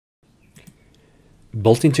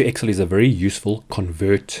built into Excel is a very useful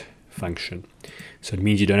convert function. So it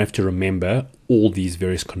means you don't have to remember all these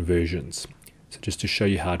various conversions. So just to show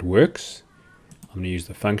you how it works, I'm going to use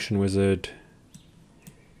the function wizard.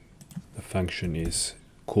 The function is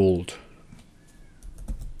called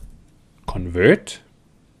convert.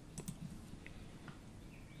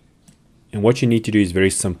 And what you need to do is very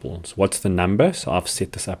simple. So what's the number? So I've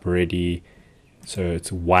set this up already. So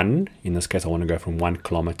it's 1. In this case, I want to go from 1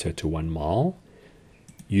 kilometer to 1 mile.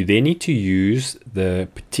 You then need to use the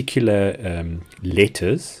particular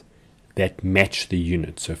letters that match the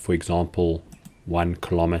unit. So for example, 1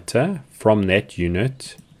 kilometer from that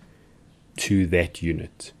unit to that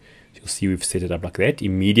unit. So you'll see we've set it up like that.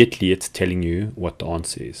 Immediately it's telling you what the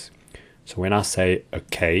answer is. So when I say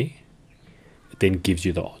OK, it then gives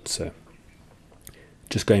you the answer.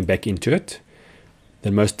 Just going back into it,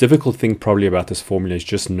 the most difficult thing probably about this formula is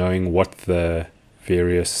just knowing what the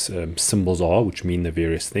various symbols are, which mean the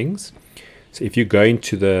various things. So if you go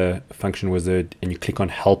into the function wizard and you click on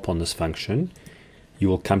help on this function, you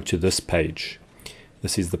will come to this page.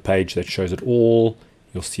 This is the page that shows it all.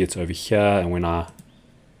 You'll see it's over here, and when I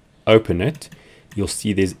open it, you'll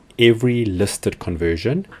see there's every listed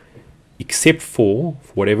conversion, except for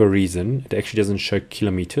whatever reason, it actually doesn't show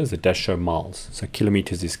kilometers, it does show miles. So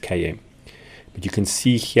kilometers is km. But you can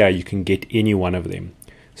see here, you can get any one of them.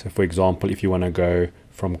 So for example, if you want to go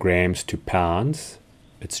from grams to pounds,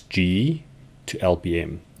 it's G to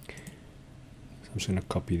LPM. So I'm just going to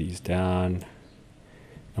copy these down.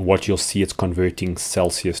 And what you'll see, it's converting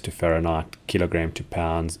Celsius to Fahrenheit, kilogram to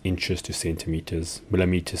pounds, inches to centimeters,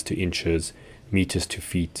 millimeters to inches, meters to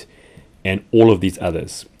feet, and all of these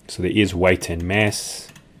others. So there is weight and mass.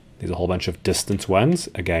 There's a whole bunch of distance ones.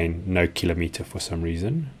 Again, no kilometer for some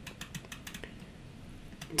reason.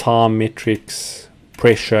 Time metrics,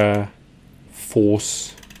 pressure,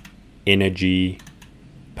 force, energy,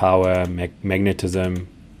 power, magnetism,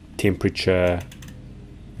 temperature,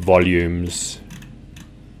 volumes,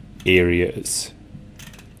 areas,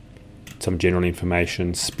 some general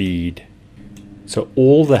information, speed. So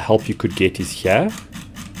all the help you could get is here.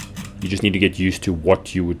 You just need to get used to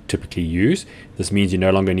what you would typically use. This means you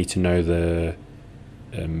no longer need to know the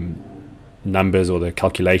numbers or the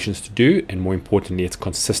calculations to do, and more importantly, it's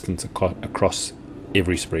consistent across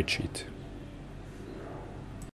every spreadsheet.